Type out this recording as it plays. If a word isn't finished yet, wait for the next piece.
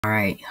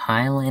Alright,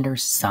 Highlander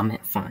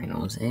Summit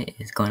Finals. It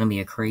is going to be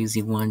a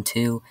crazy one,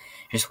 too.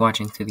 Just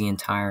watching through the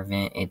entire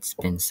event, it's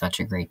been such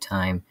a great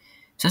time.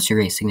 Such a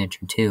great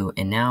signature, too.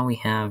 And now we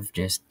have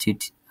just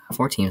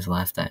four teams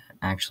left,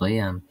 actually.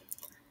 And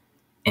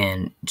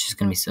it's just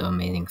going to be so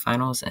amazing.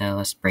 Finals,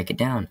 let's break it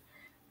down.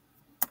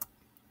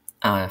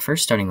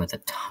 First starting with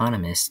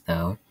Autonomous,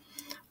 though.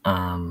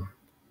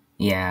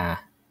 Yeah.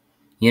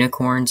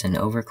 Unicorns and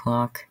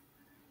Overclock.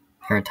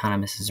 Her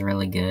Autonomous is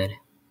really good.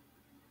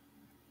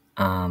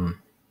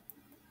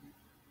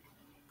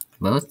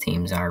 Both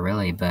teams are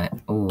really, but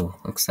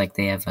looks like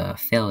they have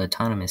failed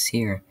Autonomous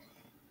here.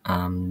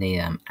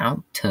 They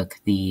outtook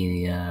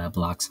the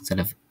blocks instead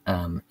of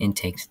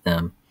intaked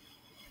them.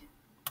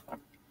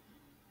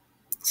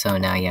 So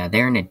now, yeah,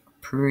 they're in a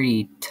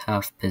pretty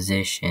tough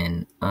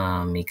position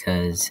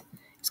because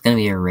it's going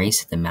to be a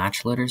race to the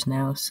match loaders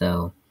now.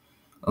 So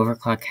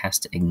Overclock has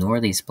to ignore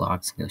these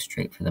blocks and go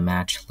straight for the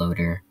match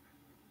loader.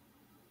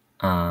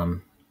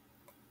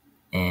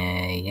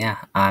 And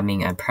yeah, I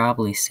mean, I'd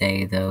probably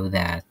say, though,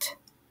 that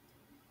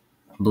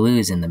Blue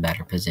is in the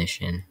better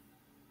position.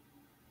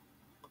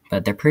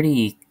 But they're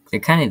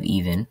kind of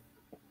even.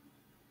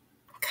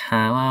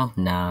 Well,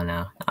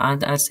 no.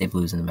 I'd say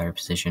Blue's in the better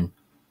position.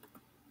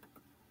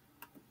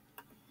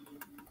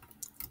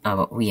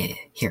 But yeah,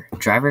 here,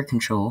 driver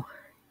control.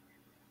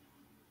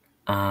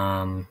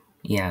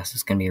 Yeah, so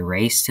it's gonna be a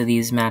race to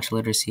these match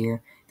loaders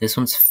here. This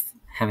one's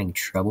having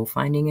trouble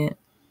finding it.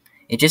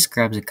 It just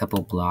grabs a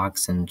couple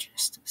blocks and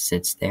just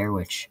sits there,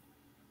 which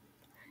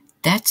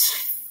that's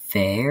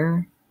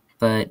fair,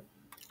 but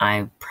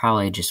I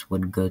probably just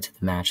would go to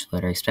the match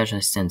loader,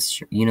 especially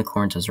since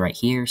Unicorns was right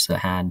here, so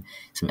it had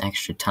some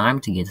extra time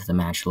to get to the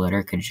match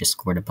loader. Could have just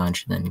scored a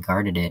bunch and then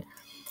guarded it,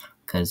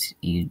 because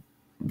you'd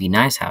be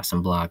nice to have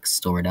some blocks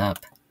stored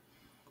up.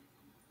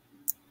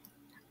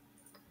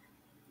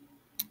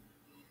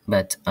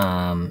 But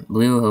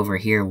Blue over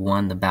here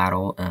won the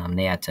battle.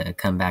 They had to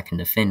come back and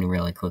defend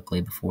really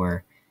quickly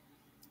before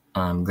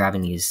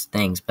grabbing these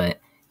things, but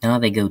now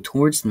they go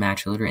towards the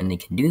match loader, and they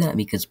can do that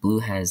because Blue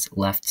has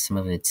left some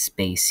of its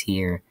space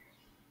here,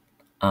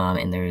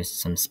 and there's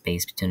some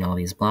space between all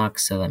these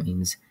blocks, so that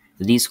means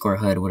the D-score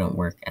HUD wouldn't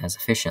work as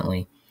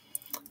efficiently.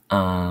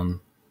 Yeah,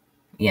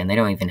 and they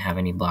don't even have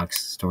any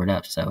blocks stored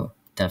up, so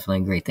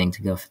definitely a great thing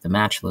to go for the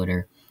match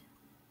loader.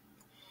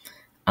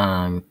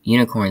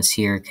 Unicorns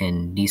here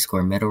can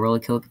D-score middle roller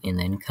quick and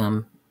then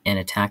come and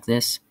attack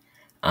this.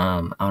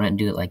 I wouldn't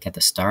do it like at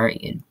the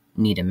start. You'd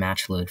need a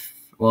match load.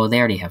 Well, they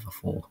already have a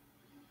full.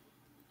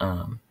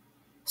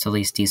 So at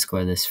least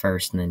D-score this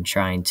first and then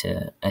trying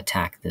to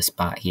attack this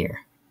bot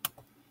here.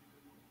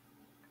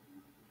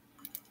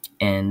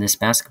 And this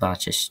basketball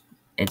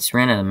it's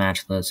ran out of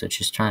match load, so it's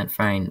just trying to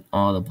find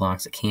all the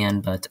blocks it can,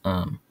 but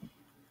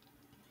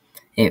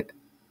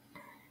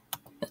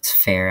that's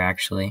fair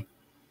actually.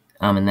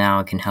 And now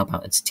it can help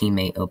out its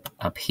teammate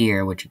up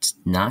here, which it's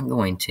not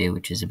going to,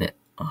 which is a bit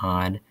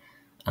odd.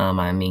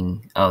 I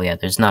mean, oh yeah,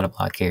 there's not a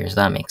block here, so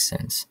that makes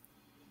sense.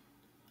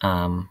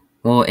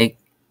 Well, it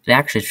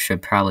actually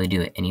should probably do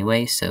it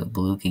anyway, so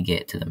Blue could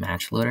get to the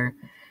match loader,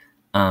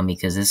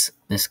 because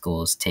this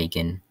goal is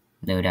taken,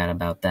 no doubt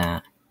about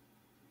that.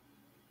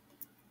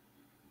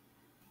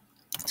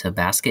 So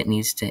Basket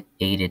needs to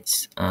aid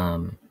its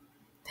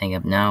hang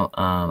up now.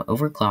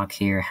 Overclock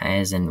here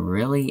has a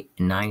really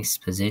nice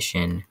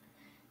position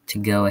to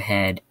go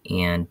ahead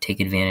and take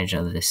advantage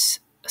of this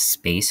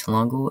space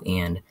longle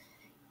and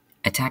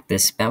attack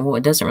this. Well,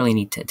 it doesn't really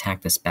need to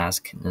attack this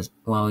basket.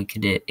 Well, it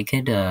could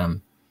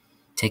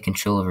take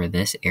control over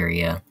this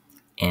area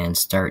and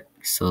start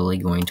slowly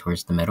going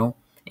towards the middle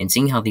and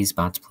seeing how these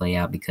bots play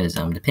out, because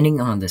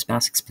depending on this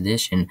basket's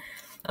position,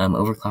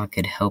 Overclock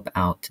could help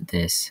out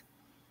this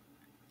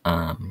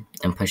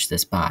and push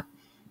this bot,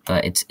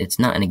 but it's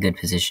not in a good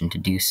position to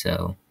do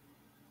so.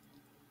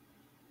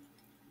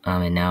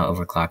 And now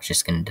Overclock's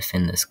just going to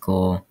defend this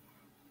goal.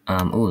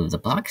 The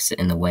block's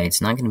in the way.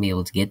 It's not going to be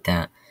able to get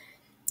that.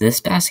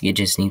 This basket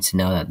just needs to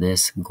know that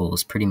this goal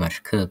is pretty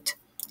much cooked.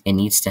 It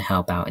needs to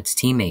help out its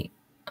teammate.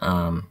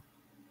 It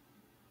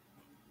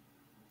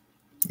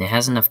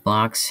has enough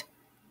blocks.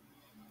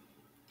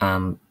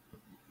 Or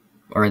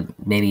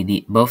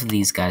maybe both of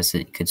these guys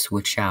that could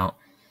switch out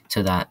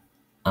so that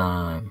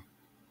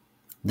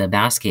the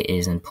basket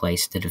is in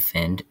place to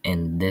defend,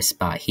 and this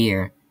spot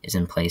here is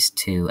in place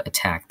to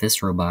attack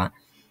this robot,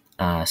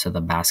 so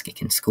the basket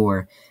can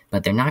score.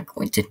 But they're not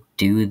going to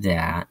do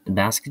that. The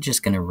basket's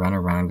just going to run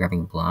around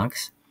grabbing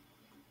blocks,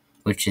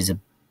 which is a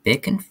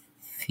bit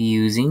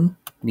confusing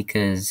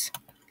because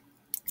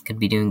it could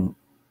be doing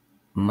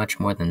much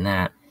more than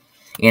that.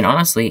 And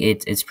honestly,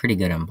 it's pretty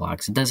good on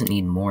blocks. It doesn't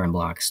need more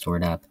blocks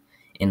stored up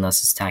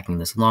unless it's attacking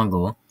this long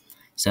goal.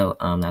 So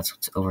that's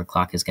what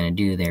Overclock is going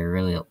to do. They're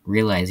really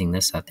realizing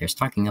this, that they're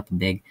stocking up a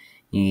big.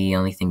 The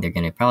only thing they're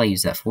going to probably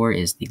use that for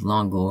is the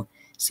long goal.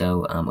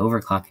 So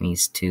Overclock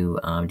needs to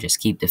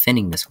just keep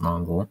defending this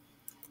long goal,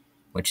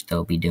 which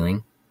they'll be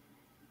doing.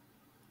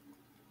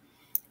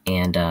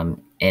 And I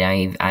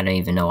don't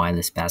even know why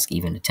this basket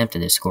even attempted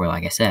to score.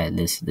 Like I said,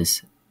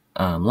 this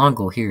long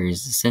goal here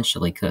is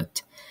essentially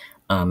cooked.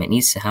 It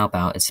needs to help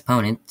out its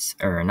opponents,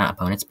 or not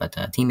opponents, but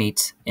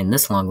teammates in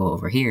this long goal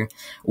over here,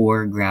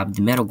 or grab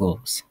the middle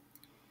goals.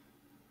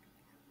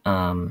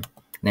 Then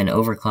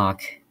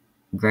Overclock,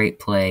 great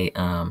play,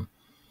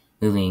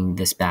 moving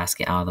this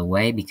basket out of the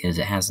way because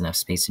it has enough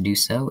space to do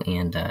so,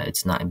 and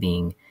it's not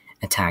being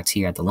attacked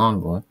here at the long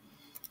goal.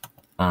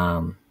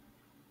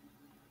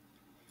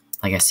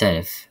 Like I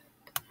said,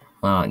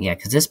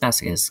 because this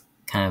basket has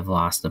kind of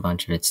lost a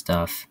bunch of its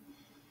stuff,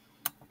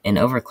 and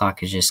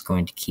Overclock is just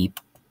going to keep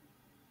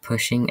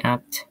pushing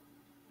at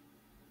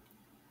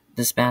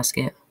this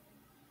basket.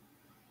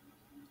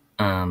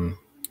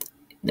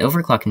 The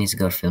Overclock needs to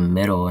go for the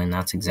middle, and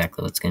that's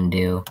exactly what it's going to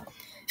do.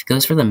 If it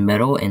goes for the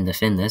middle and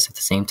defend this at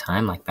the same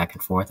time, like back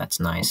and forth, that's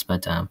nice.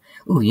 But,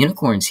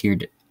 Unicorns here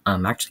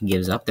actually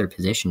gives up their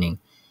positioning.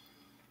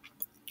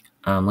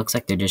 Looks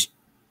like they're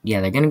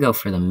they're going to go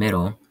for the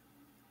middle.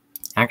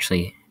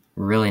 Actually,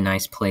 really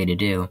nice play to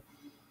do.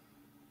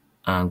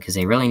 Because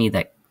they really need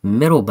that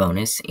middle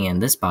bonus, and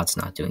this bot's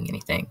not doing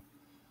anything.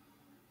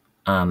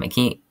 It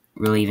can't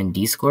really even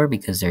D-score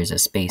because there's a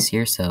space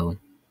here, so...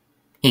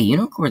 Hey,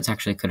 Unicorns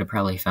actually could have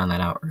probably found that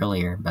out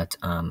earlier, but,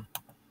 now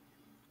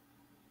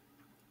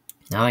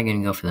they're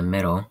going to go for the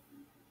middle.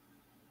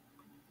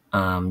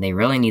 They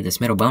really need this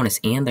middle bonus,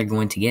 and they're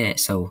going to get it,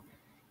 so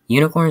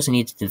Unicorns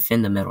need to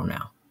defend the middle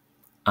now.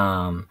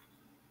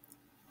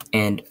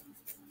 And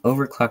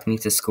Overclock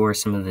needs to score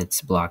some of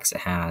its blocks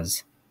it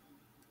has.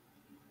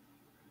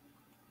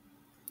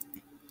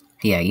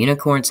 Yeah,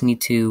 Unicorns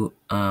need to,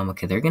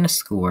 okay, they're going to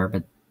score,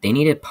 but they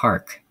need to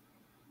park.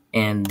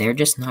 And they're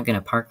just not going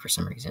to park for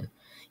some reason.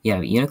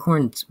 Yeah,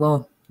 Unicorns,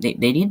 well, they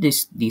need to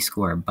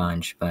de-score a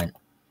bunch, but...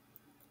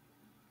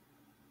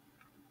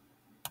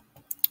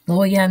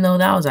 Well, yeah, no,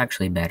 that was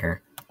actually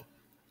better.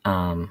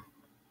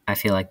 I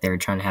feel like they were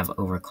trying to have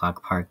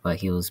Overclock park, but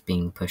he was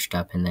being pushed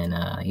up, and then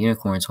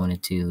Unicorns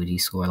wanted to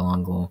de-score the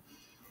long goal.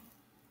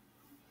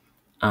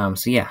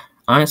 So yeah,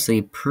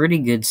 honestly, pretty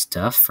good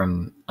stuff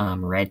from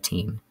Red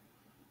Team.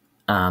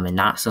 And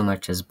not so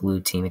much as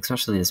Blue Team,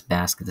 especially this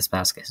basket. This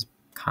basket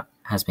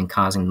has been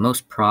causing the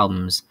most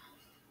problems,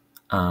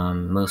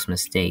 most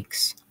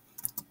mistakes.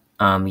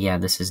 Yeah,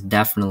 this is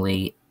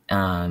definitely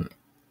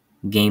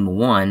game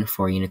 1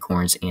 for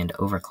Unicorns and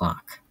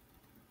Overclock.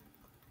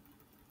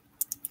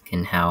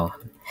 Can now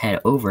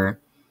head over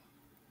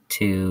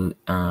to,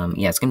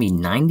 it's going to be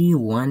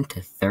 91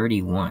 to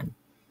 31.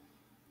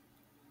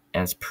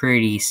 That's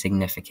pretty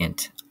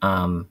significant.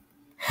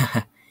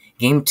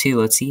 Game 2,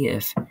 let's see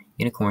if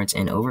Unicorns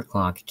and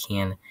Overclock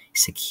can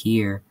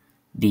secure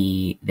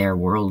their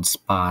world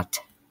spot.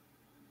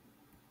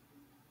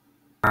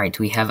 Alright,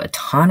 we have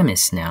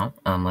Autonomous now.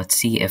 Let's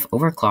see if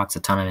Overclock's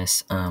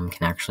Autonomous can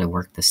actually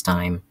work this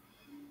time.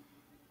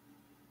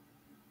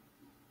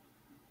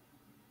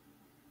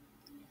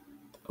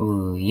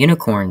 Ooh,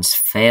 Unicorns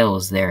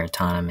fails their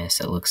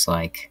Autonomous, it looks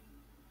like.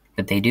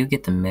 But they do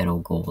get the middle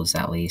goals,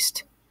 at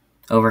least.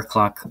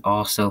 Overclock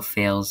also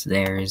fails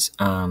theirs.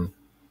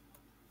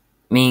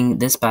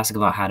 This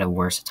basketball had a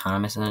worse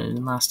Autonomous than it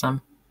did last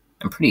time.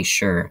 I'm pretty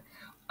sure.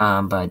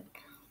 But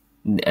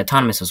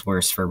Autonomous was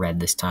worse for Red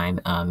this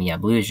time. Yeah,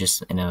 Blue is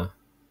just in a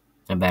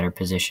better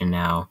position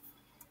now.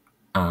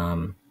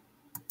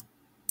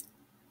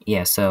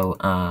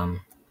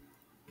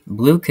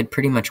 Blue could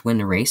pretty much win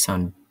the race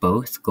on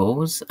both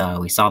goals.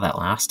 We saw that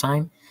last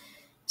time.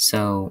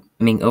 So,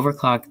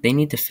 Overclock, they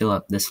need to fill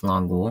up this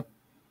long goal.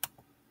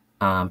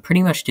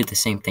 Pretty much do the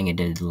same thing it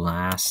did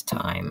last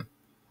time,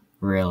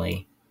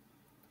 really.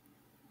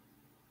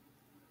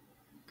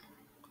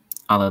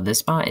 Although this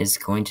spot is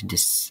going to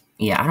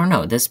I don't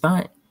know. This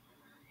spot,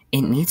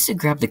 it needs to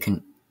grab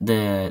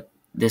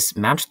this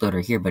match loader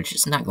here, but it's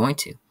just not going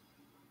to.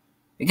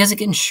 Because it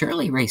can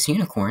surely race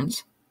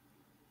Unicorns.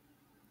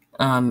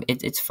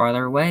 It's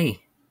farther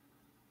away.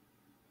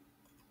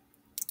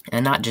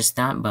 And not just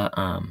that, but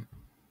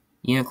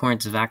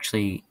Unicorns have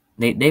actually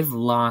they've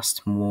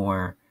lost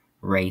more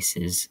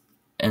races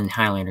in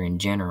Highlander in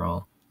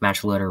general,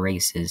 match loader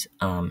races,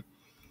 than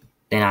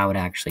I would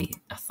actually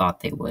have thought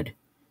they would.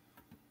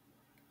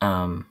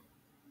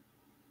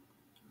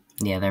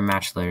 Yeah, their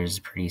match loader is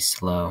pretty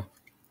slow.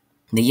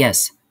 But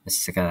yes,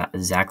 this is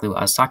exactly what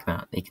I was talking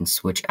about. They can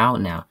switch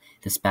out now.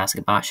 This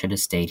basketball should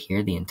have stayed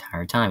here the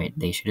entire time.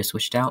 They should have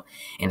switched out,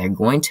 and they're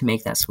going to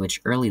make that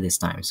switch early this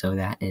time. So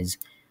that is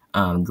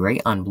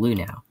great on Blue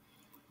now.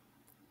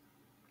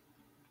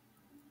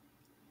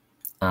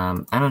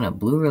 I don't know.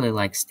 Blue really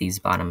likes these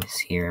bottoms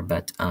here,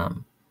 but they're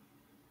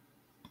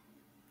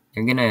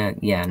gonna,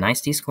 nice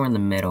D-score in the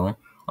middle.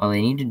 Although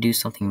they need to do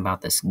something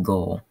about this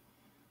goal.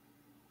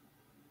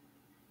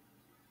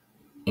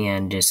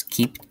 And just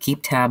keep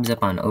tabs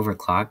up on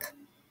Overclock,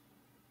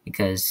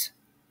 because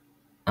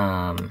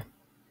Blue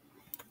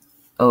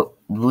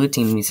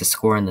Team needs to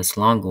score in this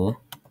long goal,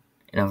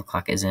 and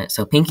Overclock isn't.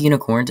 So Pink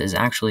Unicorns is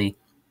actually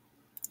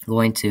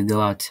going to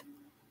go out,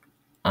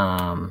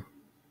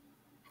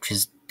 which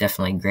is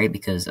definitely great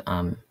because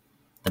the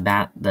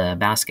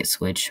basket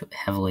switch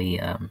heavily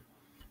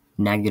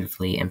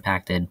negatively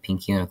impacted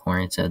Pink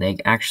Unicorn, so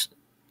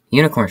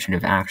Unicorn should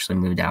have actually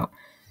moved out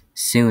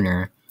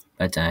sooner.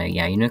 But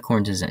yeah,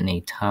 Unicorns is in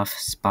a tough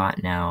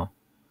spot now.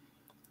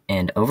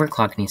 And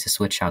Overclock needs to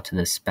switch out to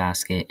this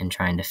basket and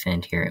try and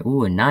defend here.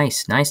 Ooh, a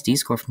nice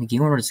D-score from Pink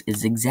Unicorns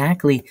is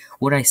exactly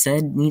what I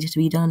said needed to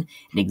be done.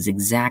 And it's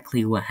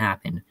exactly what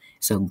happened.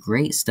 So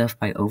great stuff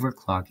by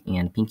Overclock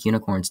and Pink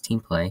Unicorns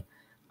team play.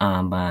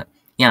 But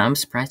yeah, I'm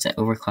surprised that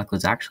Overclock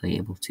was actually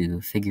able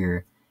to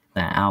figure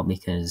that out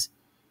because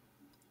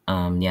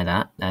yeah,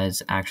 that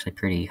is actually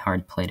pretty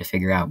hard play to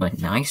figure out.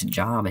 But nice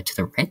job to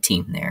the red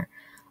team there.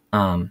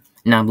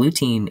 Now blue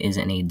team is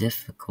in a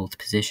difficult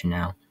position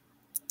now.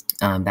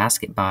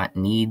 Basketbot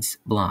needs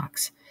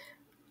blocks,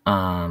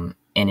 and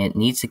it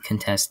needs to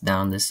contest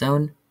down this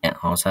zone. It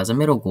also has a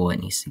middle goal it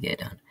needs to get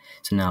done.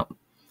 So now,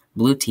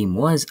 blue team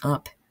was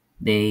up.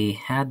 They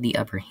had the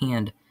upper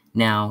hand.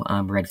 Now,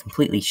 red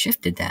completely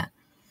shifted that,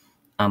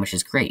 which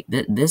is great.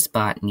 This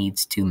bot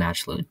needs to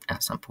match load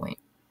at some point.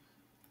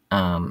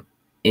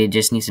 It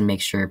just needs to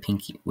make sure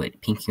Pink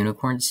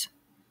Unicorns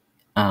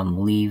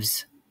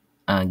gives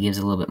a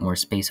little bit more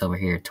space over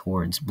here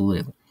towards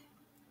blue.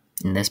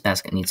 And this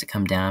basket needs to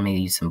come down,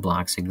 maybe use some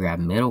blocks to grab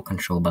middle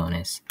control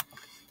bonus,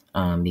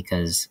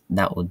 because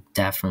that will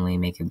definitely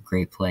make a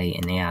great play.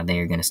 And yeah, they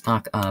are going to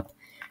stock up.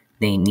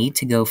 They need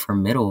to go for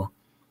middle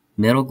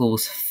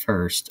goals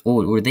first,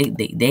 or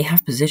they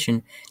have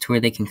position to where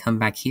they can come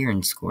back here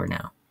and score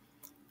now.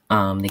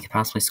 They could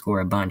possibly score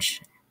a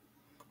bunch,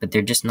 but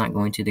they're just not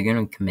going to. They're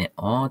going to commit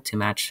all to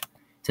match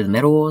to the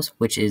middle goals,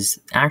 which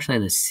is actually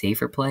the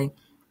safer play.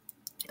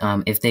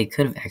 If they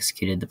could have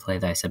executed the play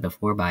that I said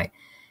before by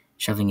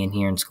shoving in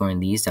here and scoring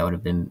these, that would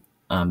have been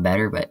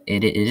better, but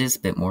it is a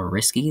bit more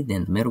risky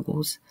than the middle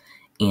goals.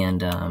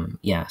 And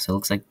yeah, so it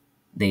looks like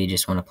they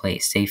just want to play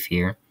it safe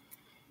here.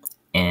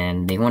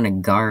 And they want to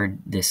guard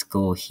this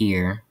goal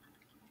here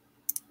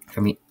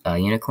from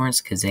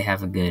Unicorns because they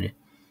have a good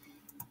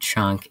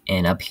chunk.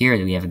 And up here,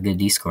 we have a good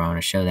D-score. I want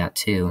to show that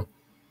too.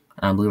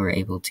 Blue were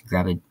able to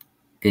grab a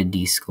good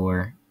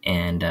D-score.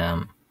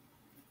 And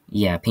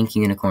yeah, Pink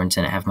Unicorns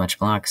didn't have much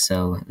block,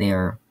 so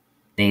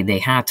they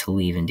had to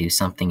leave and do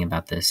something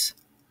about this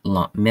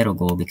middle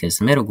goal, because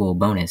the middle goal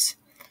bonus,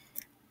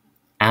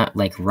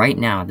 like right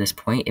now at this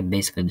point, it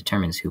basically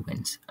determines who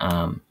wins.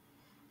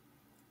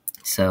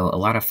 So a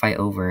lot of fight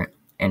over it,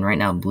 and right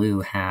now blue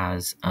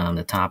has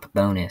the top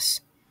bonus,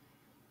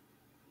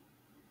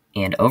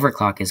 and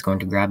Overclock is going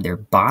to grab their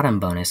bottom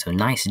bonus. So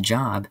nice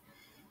job.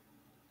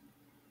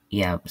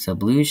 Yeah, so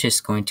blue is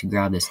just going to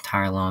grab this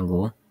entire long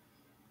goal.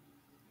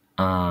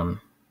 And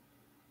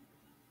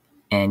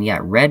yeah,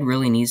 red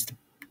really needs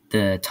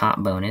the top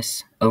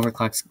bonus.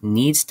 Overclock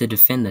needs to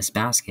defend this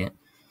basket.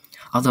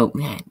 Although,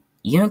 man,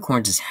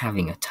 Unicorns is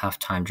having a tough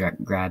time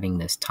grabbing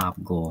this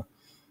top goal.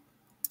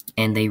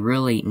 And they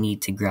really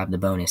need to grab the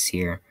bonus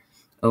here.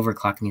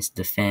 Overclock needs to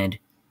defend.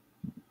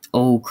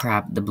 Oh,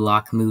 crap, the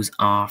block moves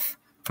off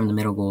from the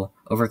middle goal.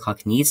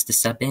 Overclock needs to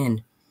step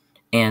in.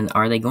 And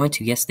are they going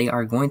to? Yes, they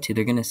are going to.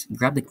 They're going to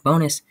grab the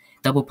bonus.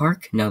 Double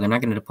park? No, they're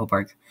not going to double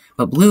park.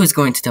 But blue is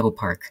going to double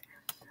park.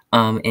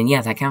 And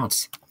yeah, that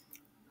counts.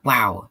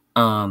 Wow.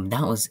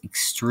 That was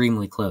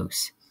extremely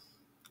close.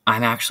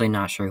 I'm actually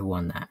not sure who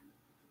won that.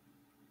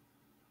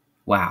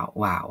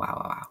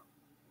 Wow.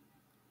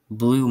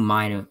 Blue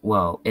might have...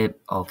 Whoa.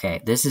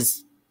 Okay, this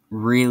is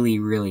really,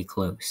 really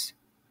close.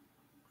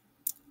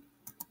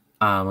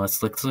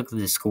 Let's look at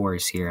the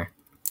scores here.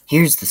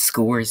 Here's the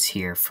scores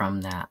here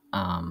from that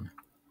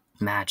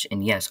match.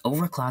 And yes,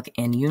 Overclock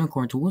and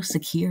Unicorns will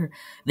secure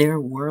their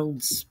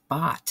world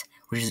spot,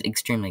 which is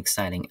extremely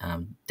exciting.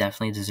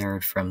 Definitely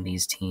deserved from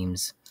these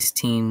teams. These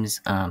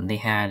teams, they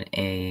had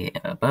a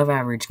above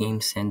average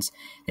game sense.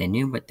 They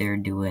knew what they're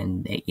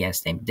doing. Yes,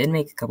 they did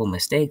make a couple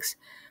mistakes,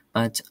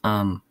 but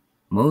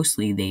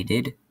mostly they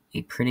did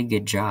a pretty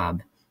good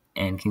job.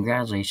 And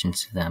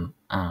congratulations to them.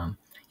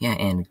 Yeah,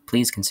 and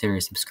please consider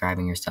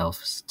subscribing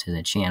yourselves to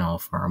the channel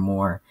for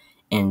more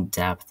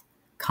in-depth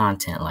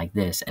content like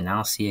this. And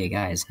I'll see you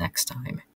guys next time.